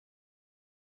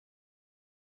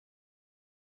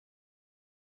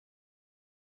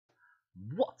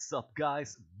What's up,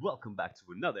 guys? Welcome back to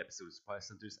another episode of Surprise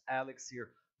Hunters. Alex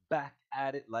here, back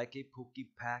at it like a Poke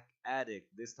Pack addict.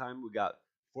 This time we got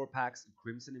 4 packs of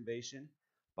Crimson Invasion.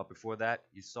 But before that,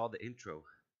 you saw the intro.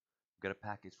 We got a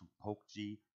package from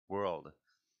Pokemontcg World.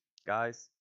 Guys,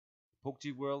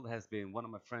 Pokemontcg World has been one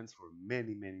of my friends for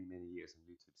many years on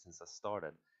YouTube since I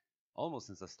started. Almost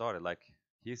since I started. Like,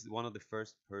 he's one of the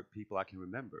first people I can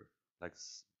remember. Like,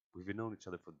 we've known each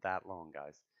other for that long,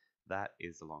 guys. That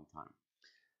is a long time.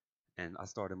 And I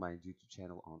started my YouTube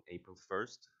channel on April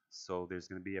 1st. So there's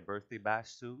going to be a birthday bash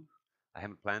soon. I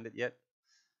haven't planned it yet.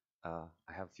 I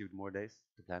have a few more days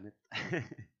to plan it.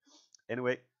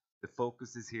 Anyway, the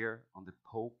focus is here on the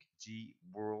Pokemontcg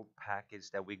World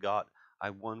package that we got.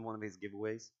 I won one of his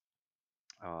giveaways.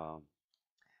 Um,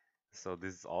 so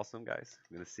this is awesome, guys.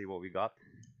 I'm going to see what we got.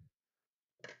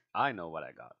 I know what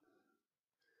I got,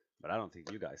 but I don't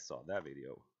think you guys saw that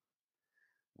video.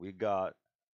 We got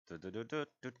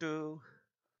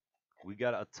we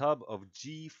got a tub of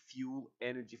G Fuel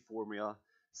Energy Formula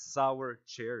Sour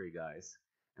Cherry, guys.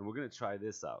 And we're going to try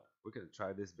this out. We're going to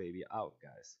try this baby out,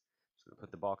 guys. Just going to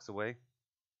put the box away.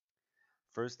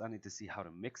 First, I need to see how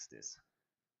to mix this.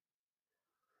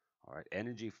 All right,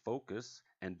 energy, focus,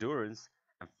 endurance,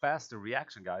 and faster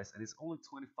reaction, guys. And it's only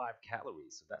 25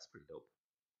 calories, so that's pretty dope.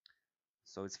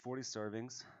 So it's 40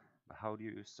 servings, but how do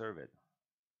you serve it?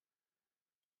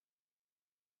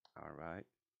 All right.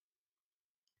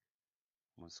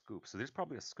 1 scoop. So there's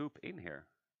probably a scoop in here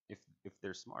if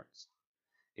they're smarts.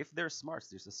 If they're smarts,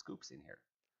 there's a scoops in here.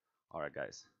 All right,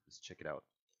 guys, let's check it out.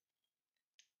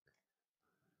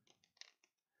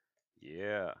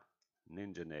 Yeah,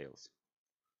 ninja nails.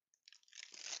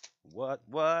 What?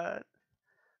 I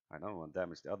don't want to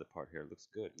damage the other part here. It looks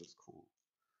good. It looks cool.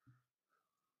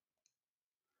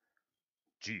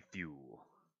 G Fuel.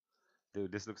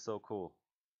 Dude, this looks so cool.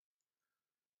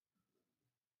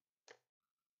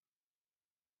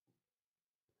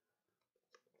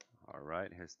 All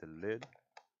right, here's the lid.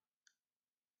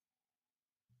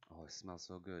 Oh, it smells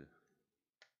so good.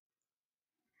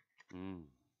 Mmm.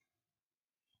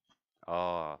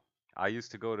 Oh, I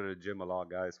used to go to the gym a lot,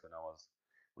 guys, when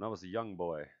I was a young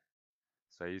boy.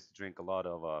 So I used to drink a lot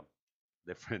of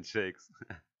different shakes.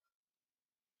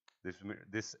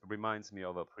 This reminds me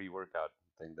of a pre-workout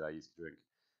thing that I used to drink.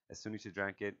 As soon as you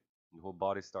drank it, your whole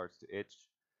body starts to itch,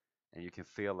 and you can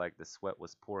feel like the sweat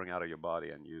was pouring out of your body,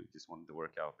 and you just wanted to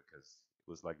work out because it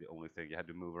was like the only thing you had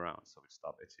to move around, so it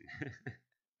stopped itching.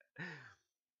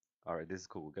 All right, this is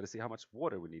cool. Got to see how much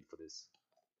water we need for this.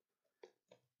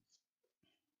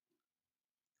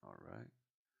 All right.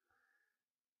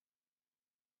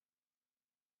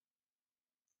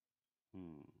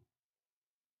 Hmm.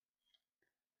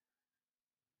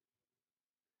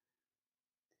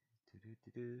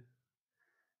 Do-do-do-do.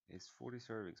 It's 40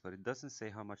 servings, but it doesn't say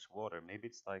how much water. Maybe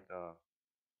it's like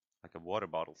a water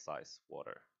bottle size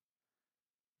water.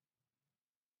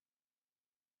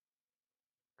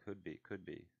 Could be, could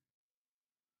be.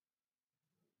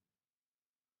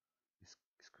 It's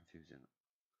confusing.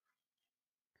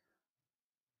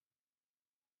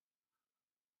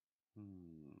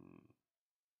 Hmm.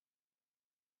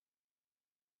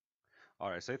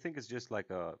 All right, so I think it's just like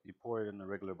you pour it in a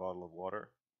regular bottle of water.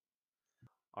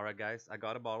 All right, guys, I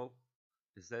got a bottle.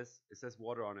 It says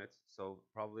water on it, so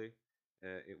probably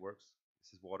it works.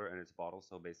 This is water and it's a bottle,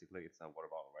 so basically it's a water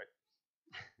bottle, right?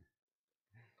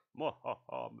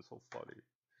 I'm so funny.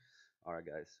 All right,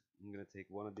 guys, I'm gonna take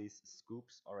one of these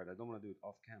scoops. All right, I don't want to do it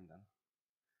off cam then.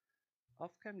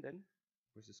 Off cam then.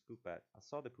 Where's the scoop at? I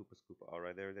saw the poopa scoopa. All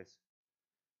right, there it is.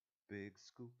 Big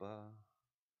scoopa.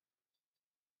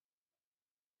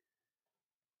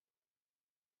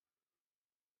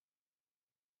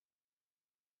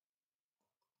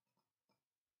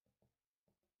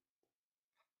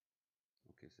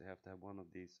 Okay, so you have to have one of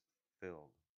these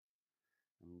filled,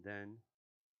 and then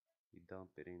you dump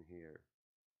it in here.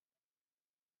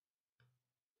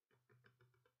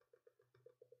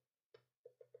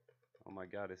 Oh my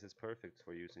god, this is perfect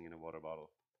for using in a water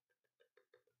bottle.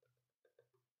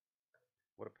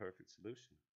 What a perfect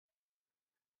solution.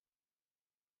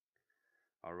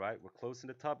 Alright, we're closing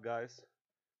the tub, guys.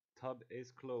 Tub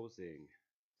is closing.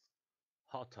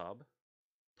 Hot tub.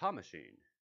 Tub machine.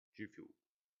 G Fuel.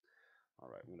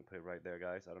 Alright, I'm gonna put it right there,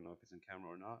 guys. I don't know if it's in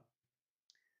camera or not.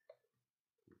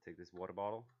 Take this water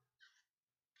bottle.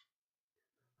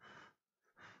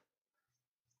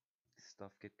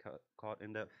 Stuff get caught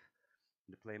in the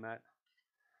playmat.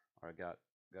 Alright,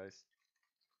 guys.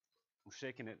 I'm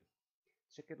shaking it.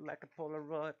 Shake it like a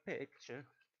Polaroid picture.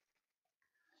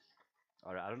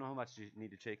 Alright, I don't know how much you need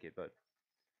to shake it, but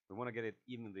we want to get it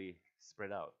evenly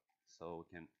spread out so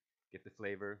we can get the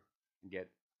flavor, and get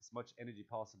as much energy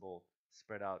possible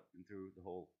spread out and through the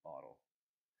whole bottle.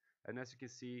 And as you can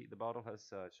see, the bottle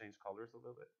has changed colors a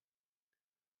little bit.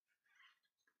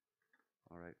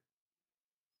 All right.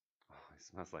 Oh, it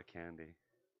smells like candy.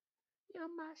 You're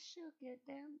my sugar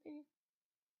dandy.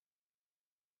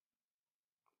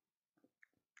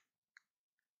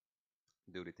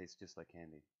 Dude, it tastes just like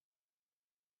candy.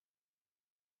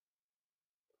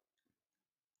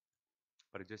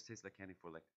 But it just tastes like candy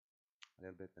for like a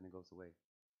little bit, then it goes away.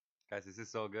 Guys, this is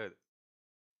so good.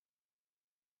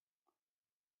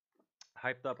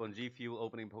 Hyped up on G Fuel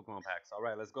opening Pokemon packs. All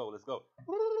right, let's go. Let's go.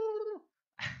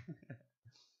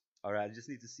 All right, I just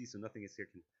need to see so nothing is here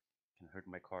can hurt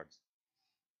my cards.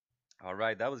 All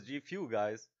right, that was G Fuel,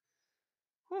 guys.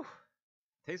 Whew.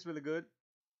 Tastes really good.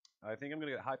 I think I'm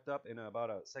gonna get hyped up in about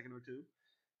a second or two,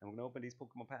 and we're gonna open these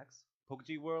Pokemon packs.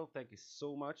 Poketuber World, thank you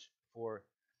so much for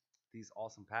these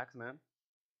awesome packs, man.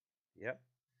 Yep.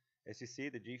 As you see,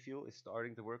 the G Fuel is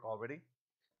starting to work already.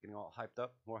 Getting all hyped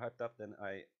up, more hyped up than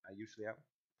I usually am.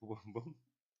 Boom, boom.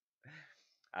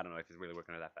 I don't know if it's really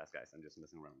working that fast, guys. I'm just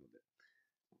messing around a little bit.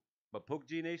 But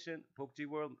PokeG Nation, PokeG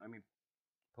World,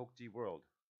 PokeG World,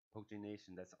 PokeG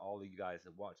Nation, that's all of you guys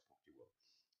that watch PokeG World.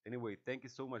 Anyway, thank you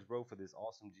so much, bro, for this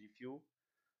awesome G Fuel.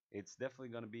 It's definitely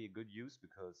going to be a good use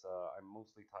because I'm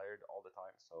mostly tired all the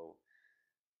time. So,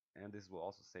 and this will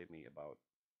also save me about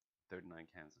 39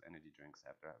 cans of energy drinks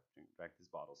after I've drank this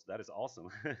bottle. So that is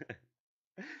awesome.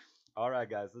 All right,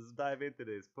 guys, let's dive into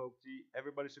this. PokeG,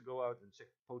 everybody should go out and check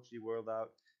PokeG World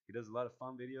out. He does a lot of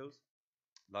fun videos,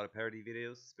 a lot of parody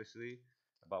videos, especially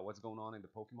about what's going on in the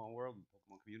Pokemon world, the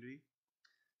Pokemon community.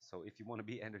 So if you want to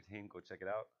be entertained, go check it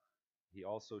out. He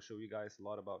also show you guys a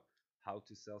lot about how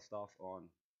to sell stuff on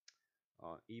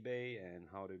eBay and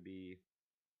how to be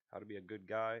a good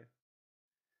guy,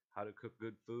 how to cook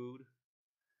good food.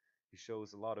 He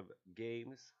shows a lot of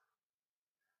games.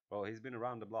 Well, he's been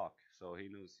around the block, so he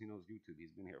knows YouTube.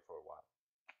 He's been here for a while.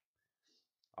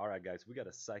 All right, guys, we got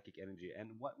a Psychic Energy,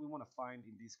 and what we want to find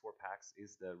in these 4 packs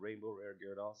is the Rainbow Rare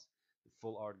Gyarados, the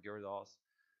Full Art Gyarados,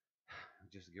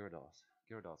 just Gyarados,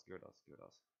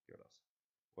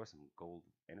 or some gold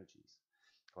energies.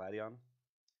 Gladion,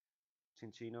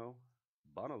 Chinchino,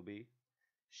 Bunnelby,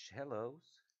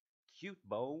 Shellos,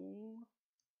 Cutebone,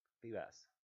 Feebas,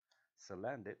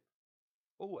 Salandit,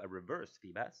 oh, a reverse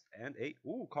Feebas, and a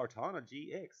Kartana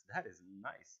GX. That is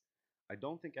nice. I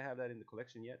don't think I have that in the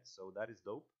collection yet, so that is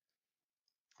dope.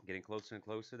 Getting closer and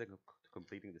closer to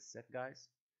completing the set, guys.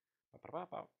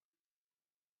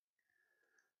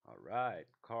 Alright,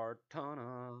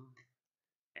 Kartana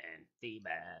and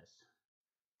Feebas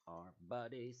are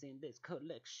buddies in this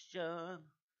collection.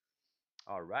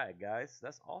 Alright, guys,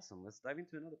 that's awesome. Let's dive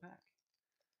into another pack.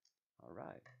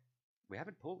 Alright. We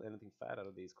haven't pulled anything fat out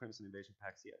of these Crimson Invasion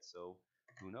packs yet, so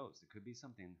who knows? It could be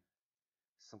something,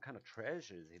 some kind of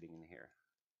treasures hidden in here.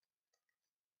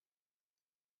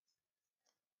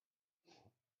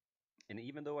 And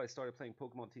even though I started playing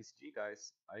Pokemontcg,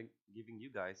 guys, I'm giving you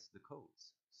guys the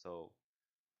codes. So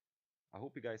I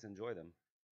hope you guys enjoy them.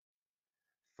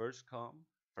 First come,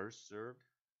 first served.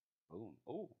 Boom.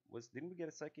 Oh, didn't we get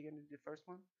a Psychic in the first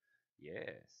one?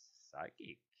 Yes,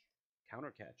 Psychic.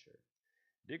 Counter Catcher.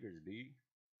 Diggersby.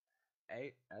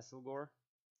 A Esselgore.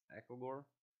 Ekelgore.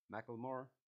 Macklemore.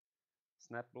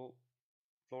 Snapple.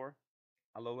 Floor.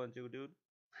 Alolan Geodude.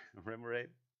 Remoraid.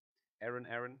 Aaron.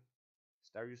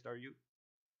 Staryu.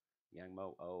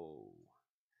 Yangmo. Oh.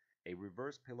 A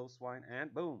reverse Pillow-Swine.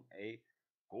 And boom. A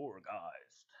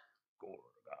Gourgeist.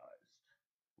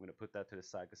 I'm going to put that to the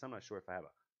side because I'm not sure if I have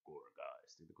a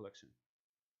Gourgeist in the collection.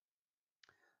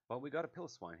 But we got a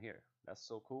Pillow-Swine here. That's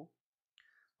so cool.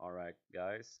 Alright,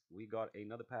 guys. We got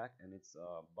another pack, and it's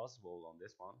Buzzwole on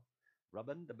this one.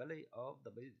 Rubbing the belly of the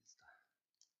beast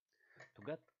to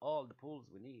get all the pulls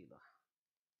we need.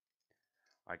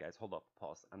 Alright, guys. Hold up.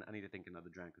 Pause. I need to think another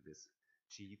drink of this.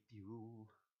 G Fuel.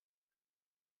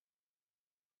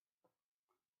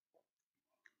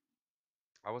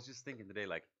 I was just thinking today,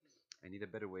 like, I need a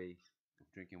better way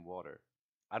of drinking water.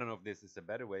 I don't know if this is a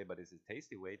better way, but it's a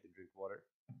tasty way to drink water.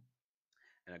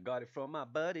 And I got it from my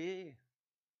buddy.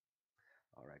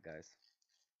 Alright, guys.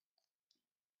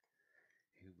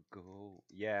 Here we go.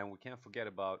 Yeah, and we can't forget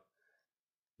about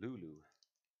Lulu.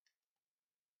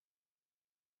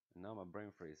 And now my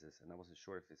brain freezes, and I wasn't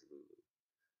sure if it's Lulu.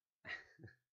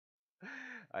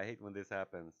 I hate when this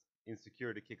happens.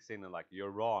 Insecurity kicks in and like,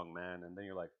 you're wrong, man. And then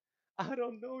you're like, I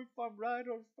don't know if I'm right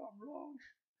or if I'm wrong.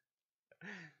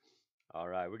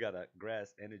 Alright, we got a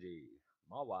Grass Energy,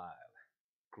 Mawile,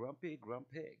 Grumpig,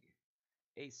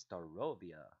 a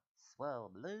Starovia,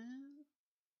 Swell Blue,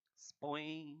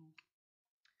 Spoink,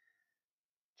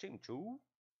 Chimchu.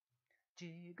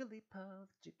 Jigglypuff,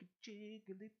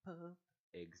 Jigglypuff.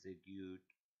 Execute.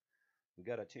 We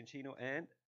got a Chinchino and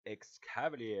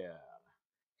Excavalier.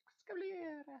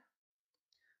 Excavalier.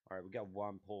 Alright, we got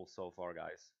one pull so far,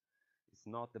 guys. It's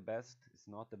not the best. It's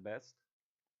not the best.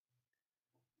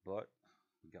 But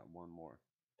we got one more.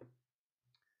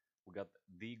 We got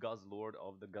the Guzzlord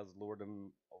of the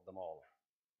Guzzlordom of them all.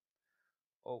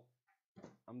 Oh,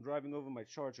 I'm driving over my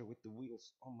charger with the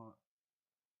wheels on my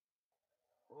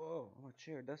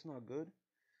chair. That's not good.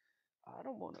 I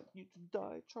don't want you to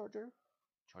die, charger.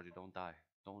 Charger, don't die.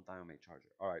 Don't die on my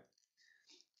charger. Alright.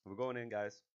 We're going in,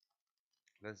 guys.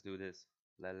 Let's do this.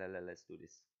 Let's do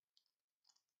this.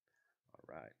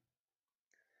 Alright.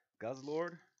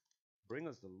 Guzzlord, bring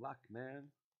us the luck,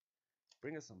 man.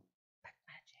 Bring us some back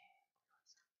magic.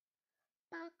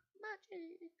 Back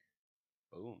magic.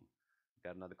 Boom.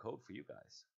 Got another code for you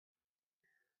guys.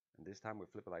 And this time we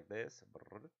flip it like this.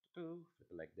 Flip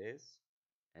it like this.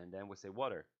 And then we say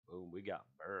water. Boom, we got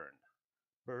burn.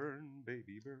 Burn,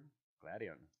 baby, burn.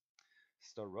 Gladion.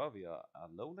 Starovia, a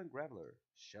lowland graveler.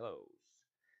 Shellos.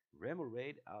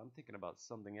 Remoraid, I'm thinking about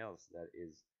something else that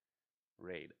is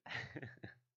raid.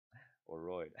 Or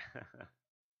roid.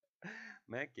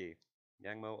 Mankey.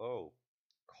 Yangmo O.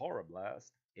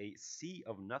 Coroblast. A sea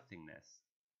of nothingness.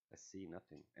 A sea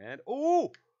nothing. And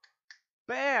oh!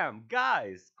 Bam!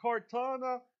 Guys!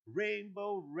 Cortana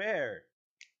Rainbow Rare.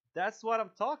 That's what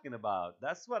I'm talking about.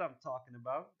 That's what I'm talking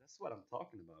about. That's what I'm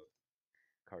talking about.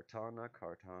 Cortana.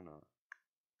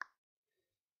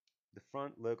 The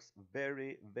front looks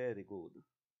very, very good.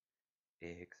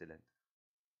 Excellent.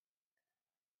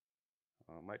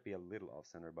 Might be a little off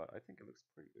center, but I think it looks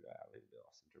pretty good. A little bit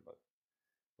off center, but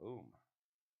boom.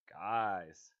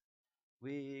 Guys,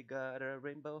 we got a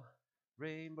rainbow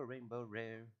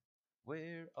rare.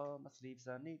 Where are my sleeves?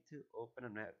 I need to open a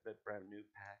brand new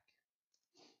pack.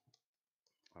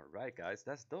 Alright, guys,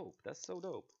 that's dope. That's so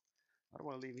dope. I don't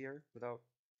want to leave here without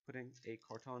putting a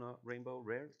Cortana Rainbow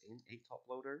Rare in a top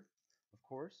loader. Of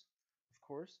course.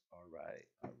 Alright.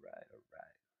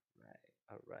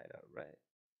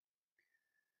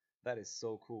 That is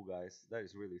so cool, guys. That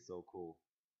is really so cool.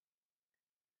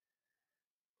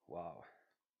 Wow.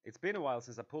 It's been a while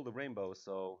since I pulled a rainbow,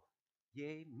 so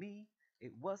yay me.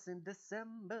 It was in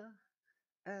December,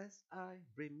 as I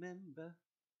remember.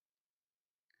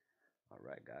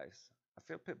 Alright, guys. I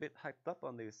feel a bit hyped up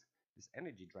on this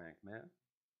energy drink, man.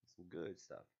 Some good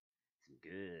stuff.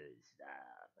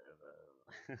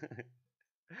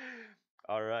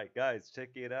 Alright, guys,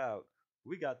 check it out.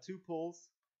 We got 2 pulls,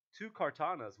 2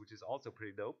 Cortanas, which is also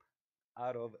pretty dope,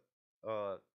 out of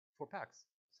 4 packs.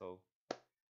 So,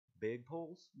 big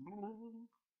pulls.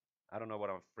 I don't know what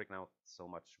I'm freaking out so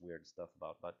much weird stuff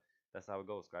about, but that's how it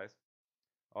goes, guys.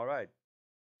 Alright.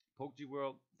 Pokemontcg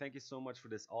World, thank you so much for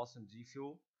this awesome G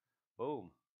Fuel.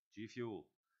 Boom. G Fuel.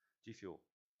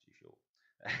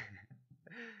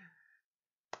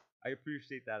 I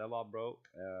appreciate that a lot, bro,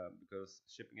 because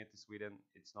shipping it to Sweden,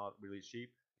 it's not really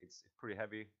cheap. It's pretty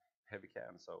heavy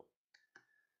can, so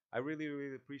I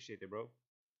really appreciate it, bro.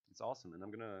 It's awesome, and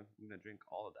I'm gonna drink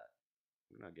all of that.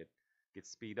 I'm gonna get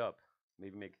speed up,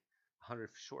 maybe make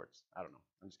 100 shorts. I don't know.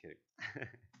 I'm just kidding.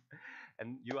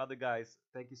 And you other guys,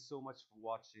 thank you so much for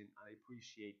watching. I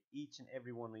appreciate each and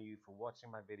every one of you for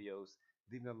watching my videos.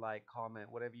 Leave a like,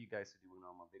 comment, whatever you guys are doing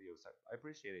on my videos. I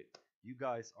appreciate it. You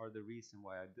guys are the reason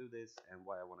why I do this and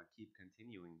why I want to keep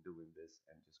continuing doing this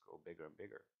and just grow bigger and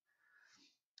bigger.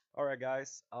 Alright,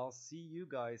 guys. I'll see you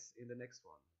guys in the next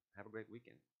one. Have a great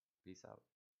weekend. Peace out.